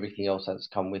won everything else that's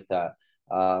come with that,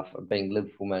 for being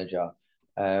Liverpool manager.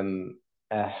 Um,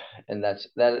 uh, and that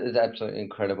is absolutely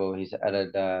incredible. He's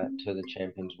added to the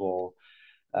Champions Wall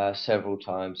several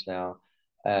times now.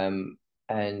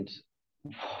 And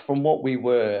from what we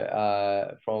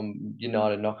were, from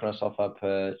United knocking us off our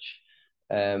perch,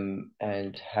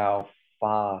 and how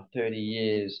far 30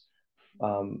 years,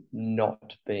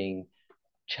 not being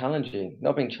challenging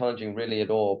really at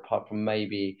all, apart from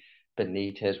maybe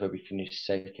Benitez, where we finished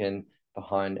second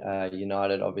behind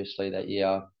United, obviously, that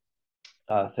year.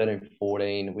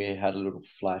 13-14, we had a little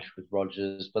flash with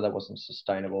Rodgers, but that wasn't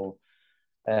sustainable.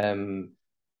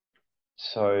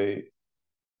 So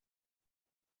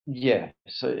Yeah,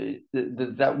 so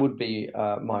that would be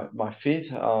my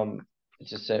fifth.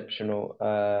 It's exceptional.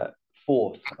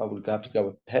 Fourth, I would have to go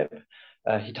with Pep.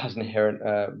 He does inherit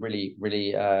really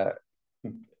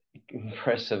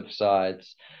impressive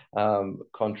sides,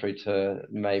 contrary to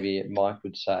maybe Mike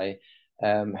would say.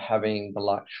 Having the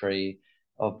luxury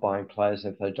of buying players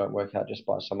if they don't work out, just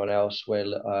by someone else. Where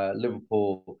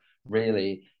Liverpool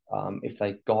really, if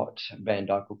they got Van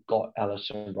Dijk or got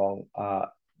Alisson wrong,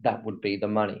 that would be the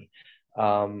money.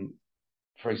 Um,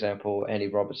 for example, Andy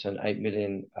Robertson, 8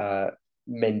 million.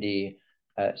 Mendy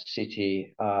at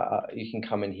City. You can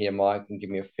come in here, Mike, and give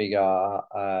me a figure.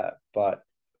 But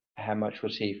how much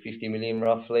was he? 50 million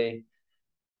roughly.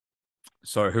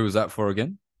 So who was that for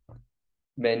again?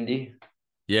 Mendy.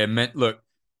 Yeah, look,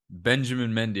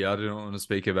 Benjamin Mendy. I don't want to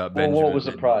speak about Well, what Benjamin was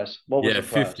the Mendy. price? What was Yeah, the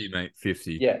price? 50, mate,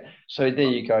 50. Yeah, so there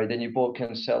you go. Then you bought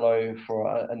Cancelo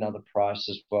for another price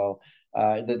as well.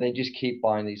 They just keep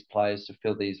buying these players to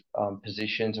fill these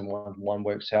positions, and one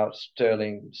works out.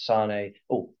 Sterling, Sane.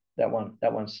 Oh, that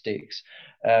one sticks.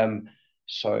 Um,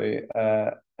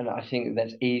 and I think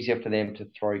that's easier for them to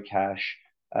throw cash,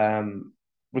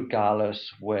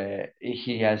 regardless where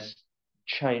he has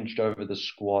changed over the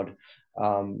squad.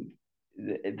 Um,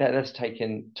 that's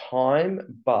taken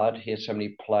time, but he has so many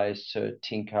players to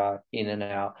tinker in and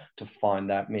out to find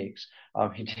that mix.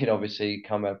 He did obviously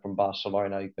come out from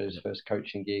Barcelona, but his first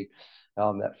coaching gig,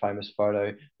 that famous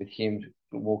photo with him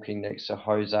walking next to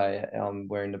Jose,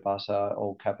 wearing the Barca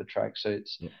all Kappa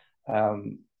tracksuits. Yeah.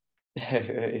 Um,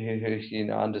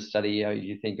 understudy.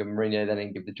 You think of Mourinho, they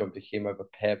didn't give the job to him over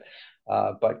Pep,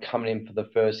 but coming in for the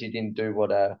first, he didn't do what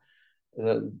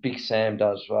the Big Sam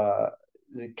does,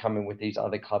 coming with these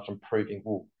other clubs and proving,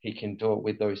 well, he can do it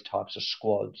with those types of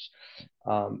squads.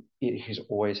 He's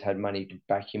always had money to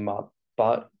back him up.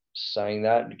 But saying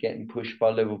that, getting pushed by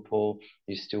Liverpool,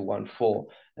 he's still won four.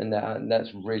 And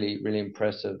that's really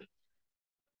impressive.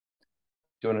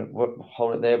 Do you want to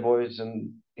hold it there, boys,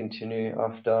 and continue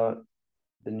after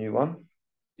the new one?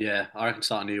 Yeah, I reckon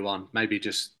start a new one. Maybe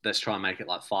just let's try and make it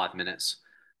like 5 minutes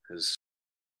because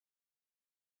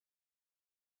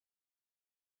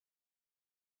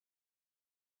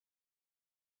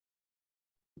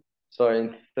So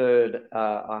in third,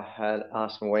 I had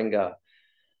Arsene Wenger.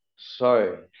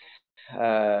 So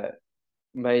uh,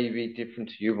 maybe different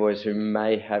to you boys who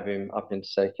may have him up in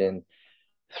second.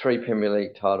 Three Premier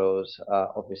League titles.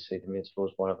 Obviously, the Minstrel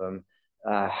is one of them.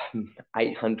 Uh,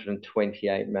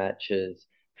 828 matches,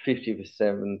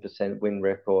 57% win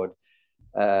record,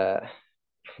 uh,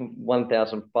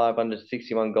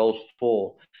 1,561 goals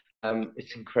for.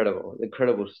 It's incredible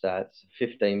stats.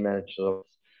 15 managers.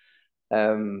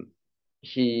 Um,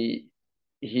 he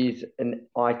he's an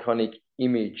iconic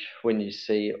image when you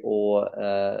see all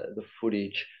the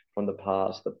footage from the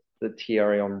past, the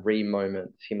Thierry Henry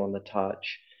moments, him on the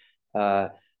touch, uh,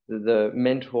 the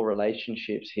mentor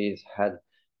relationships he's had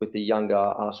with the younger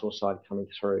Arsenal side coming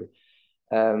through,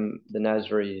 the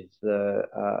Nasris, the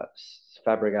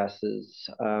Fabregases.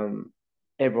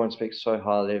 Everyone speaks so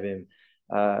highly of him.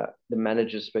 The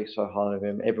manager speaks so highly of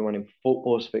him. Everyone in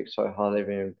football speaks so highly of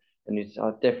him, and he's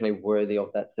definitely worthy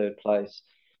of that third place.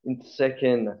 In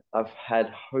second, I've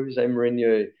had Jose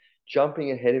Mourinho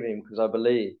jumping ahead of him because I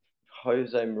believe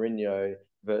Jose Mourinho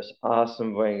versus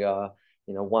Arsene Wenger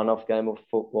in a one-off game of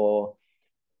football.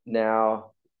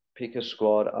 Now, pick a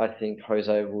squad. I think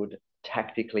Jose would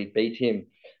tactically beat him,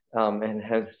 and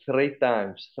have three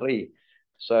times three.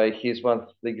 So he's won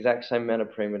the exact same amount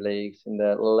of Premier Leagues in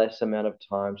the less amount of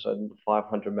time, so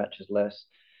 500 matches less.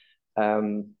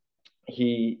 Um,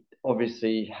 he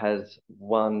obviously has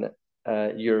won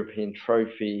a European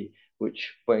trophy,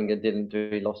 which Wenger didn't do.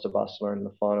 He lost to Barcelona in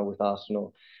the final with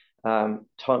Arsenal.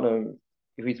 Tottenham,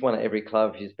 he's won at every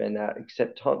club he's been at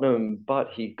except Tottenham, but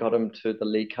he got him to the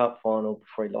League Cup final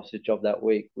before he lost his job that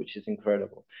week, which is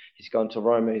incredible. He's gone to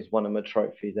Roma, he's won him a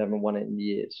trophy. They haven't won it in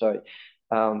years. So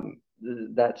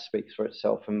that speaks for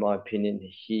itself, in my opinion.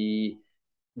 He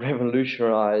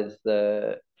revolutionized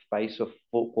the face of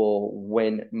football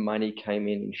when money came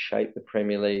in and shaped the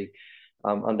Premier League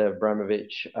under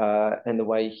Abramovich, and the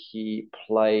way he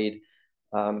played.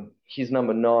 His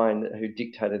number nine, who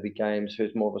dictated the games,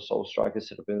 who's more of a sole striker,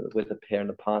 set up with a pair and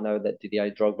a partner, that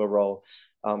Didier Drogba role.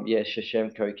 Yeah,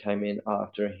 Shevchenko came in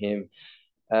after him,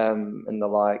 and the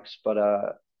likes. But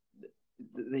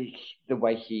the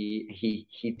way he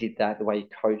did that, the way he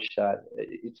coached that,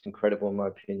 it's incredible in my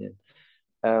opinion.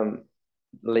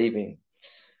 Leaving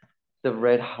the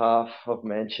red half of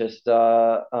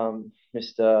Manchester,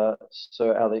 Mr.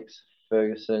 Sir Alex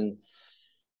Ferguson.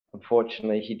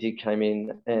 Unfortunately, he did came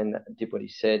in and did what he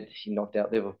said. He knocked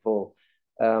out Liverpool.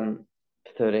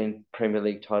 13 Premier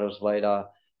League titles later,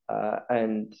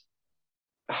 and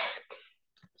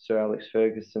Sir Alex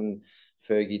Ferguson,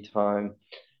 Fergie time.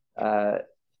 Uh,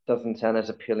 doesn't sound as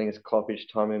appealing as Klopp's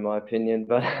time, in my opinion,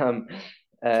 but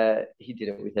he did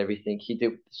it with everything. He did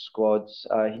it with the squads.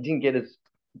 He didn't get as,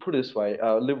 put it this way,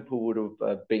 Liverpool would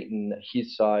have beaten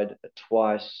his side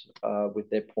twice with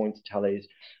their points tallies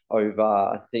over,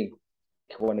 I think,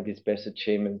 one of his best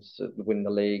achievements, win the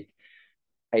league.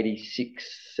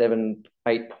 86, 7,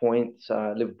 8 points.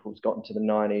 Liverpool's gotten to the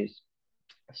 90s.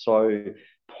 So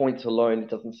points alone, it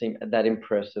doesn't seem that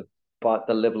impressive, but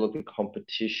the level of the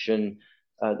competition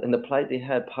and the play they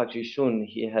had, Park Ji-sung,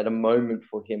 he had a moment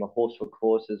for him, a horse for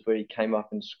courses, where he came up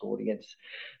and scored against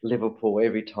Liverpool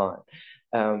every time.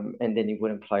 And then he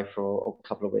wouldn't play for a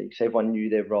couple of weeks. Everyone knew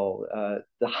their role.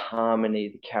 The harmony,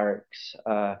 the Carricks,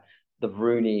 the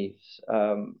Rooneys,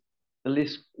 the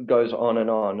list goes on and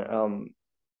on.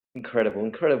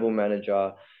 Incredible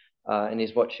manager. And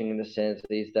he's watching in the stands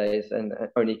these days and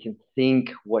only can think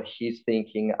what he's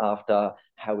thinking after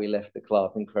how he left the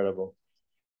club. Incredible.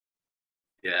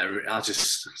 Yeah,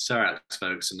 Sir Alex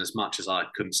Ferguson, as much as I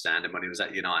couldn't stand him when he was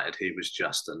at United, he was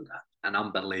just an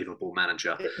unbelievable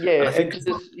manager. Yeah, And I think,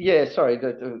 sorry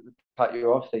to cut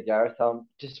you off there, Gareth.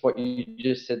 Just what you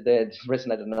just said there just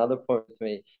resonated another point with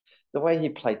me. The way he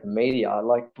played the media,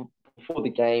 like before the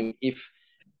game, if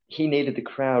he needed the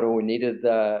crowd or needed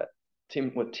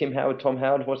Tom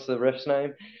Howard, what's the ref's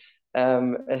name?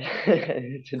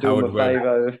 To do him a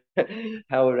favour.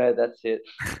 Howard, that's it.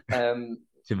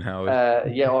 Tim Howard. I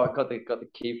got the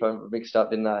keeper mixed up,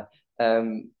 didn't I?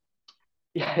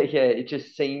 It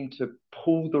just seemed to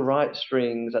pull the right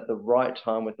strings at the right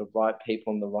time with the right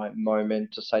people in the right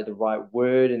moment to say the right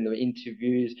word in the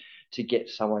interviews, to get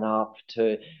someone up,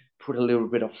 to put a little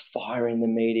bit of fire in the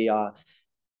media.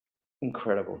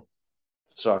 Incredible.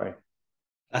 Sorry.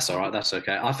 That's all right. That's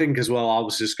okay. I think as well, I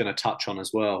was just going to touch on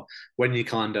as well, when you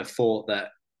kind of thought that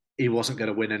he wasn't going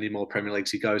to win any more Premier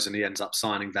Leagues, he goes and he ends up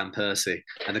signing Van Persie,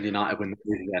 and then United win the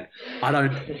league again. I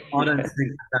don't think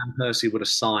Van Persie would have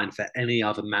signed for any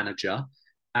other manager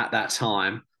at that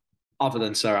time other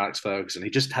than Sir Alex Ferguson. He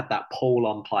just had that pull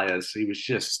on players. He was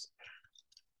just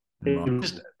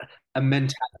a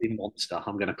mentality monster,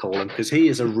 I'm going to call him, because he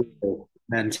is a real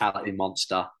mentality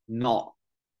monster, not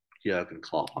Jurgen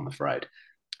Klopp, I'm afraid.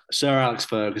 Sir Alex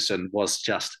Ferguson was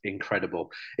just incredible.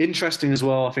 Interesting as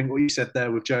well, I think what you said there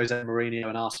with Jose Mourinho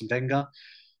and Arsene Wenger.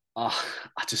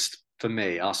 For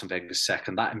me, Arsene Wenger's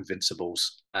second. That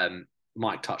Invincibles,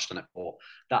 Mike touched on it before.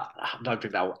 That I don't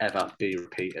think that will ever be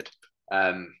repeated.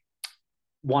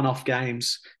 One-off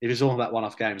games. If it's all about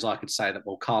one-off games, I could say that,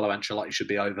 well, Carlo Ancelotti should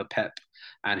be over Pep,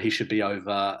 and he should be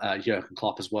over Jurgen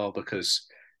Klopp as well, because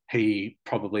he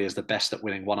probably is the best at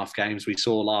winning one-off games. We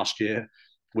saw last year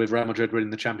with Real Madrid winning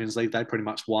the Champions League, they pretty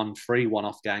much won 3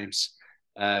 one-off games.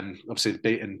 Obviously,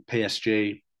 beating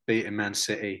PSG, beating Man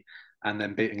City, and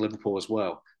then beating Liverpool as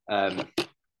well.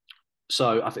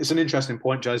 So it's an interesting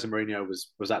point. Jose Mourinho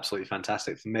was absolutely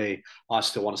fantastic. For me, I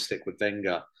still want to stick with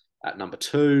Wenger at number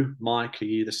 2. Mike, are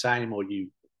you the same, or you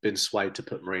been swayed to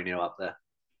put Mourinho up there?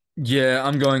 Yeah,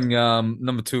 I'm going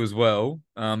number 2 as well,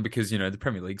 because the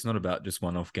Premier League's not about just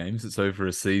one-off games; it's over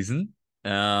a season.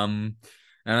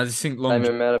 And I just think same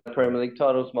amount of Premier League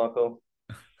titles, Michael.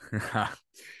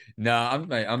 No,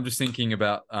 I'm just thinking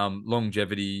about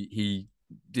longevity. He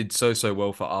did so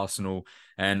well for Arsenal,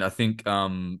 and I think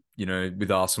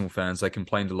with Arsenal fans, they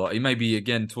complained a lot. He maybe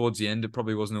again towards the end, it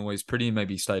probably wasn't always pretty.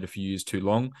 Maybe he stayed a few years too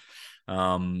long.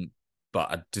 But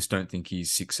I just don't think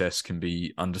his success can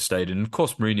be understated. And of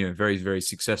course, Mourinho, very, very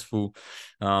successful.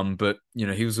 But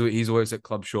he's always at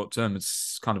club short term.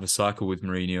 It's kind of a cycle with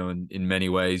Mourinho in many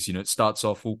ways. It starts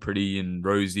off all pretty and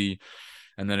rosy,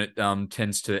 and then it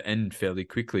tends to end fairly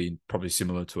quickly, probably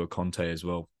similar to a Conte as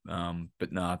well.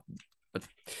 But you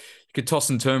could toss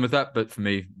and turn with that. But for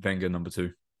me, Wenger number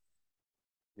 2.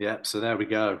 Yep. So there we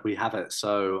go. We have it.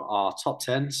 So our top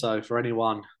 10. So for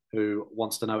anyone who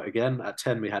wants to know it again, at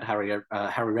 10 we had Harry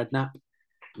Redknapp.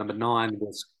 Number 9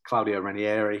 was Claudio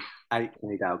Ranieri. 8,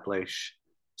 Kenny Dalglish.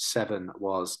 7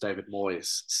 was David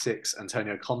Moyes. 6,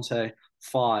 Antonio Conte.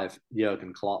 5,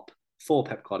 Jurgen Klopp. 4,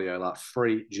 Pep Guardiola.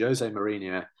 3, Jose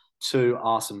Mourinho. 2,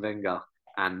 Arsene Wenger.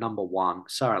 And number 1,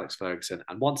 Sir Alex Ferguson.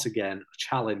 And once again, a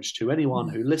challenge to anyone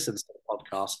who listens to the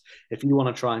podcast. If you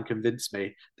want to try and convince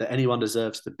me that anyone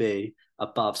deserves to be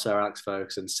above Sir Alex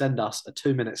Ferguson, send us a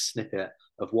 2-minute snippet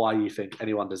of why you think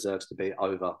anyone deserves to be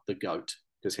over the GOAT,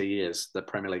 because he is the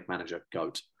Premier League manager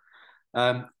GOAT.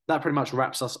 That pretty much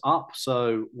wraps us up.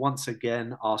 So once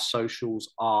again, our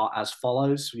socials are as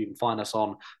follows. You can find us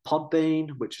on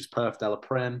Podbean, which is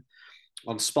PerthDeLaPrem.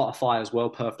 On Spotify as well,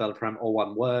 PerthDeLaPrem, all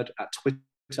one word. At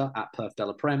Twitter, at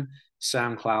PerthDeLaPrem.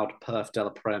 SoundCloud,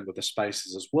 PerthDeLaPrem with the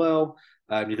spaces as well.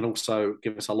 You can also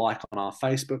give us a like on our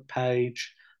Facebook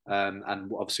page,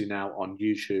 and obviously now on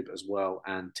YouTube as well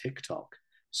and TikTok.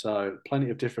 So plenty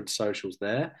of different socials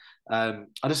there. I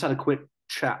just had a quick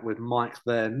chat with Mike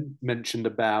then, mentioned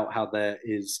about how there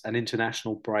is an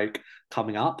international break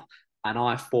coming up. And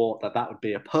I thought that that would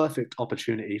be a perfect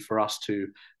opportunity for us to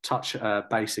touch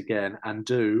base again and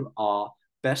do our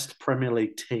best Premier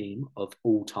League team of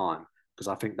all time, because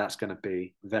I think that's going to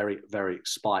be very, very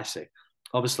spicy.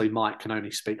 Obviously, Mike can only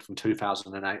speak from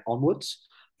 2008 onwards,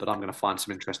 but I'm going to find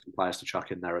some interesting players to chuck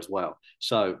in there as well.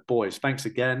 So, boys, thanks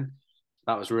again.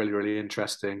 That was really, really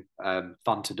interesting,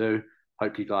 fun to do.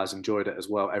 Hope you guys enjoyed it as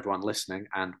well, everyone listening,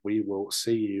 and we will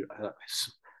see you.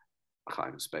 I can't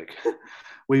even speak.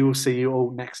 We will see you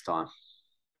all next time.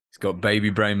 He's got baby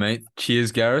brain, mate.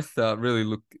 Cheers, Gareth.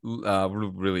 Really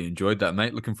enjoyed that,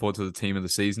 mate. Looking forward to the team of the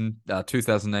season,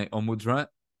 2008 onwards, right?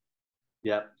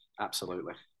 Yeah,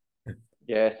 absolutely.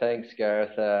 Yeah, thanks,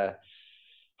 Gareth.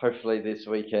 Hopefully this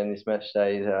weekend, this match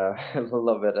day is a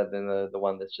lot better than the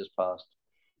one that's just passed.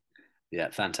 Yeah,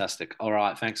 fantastic. All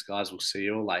right, thanks, guys. We'll see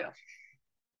you all later.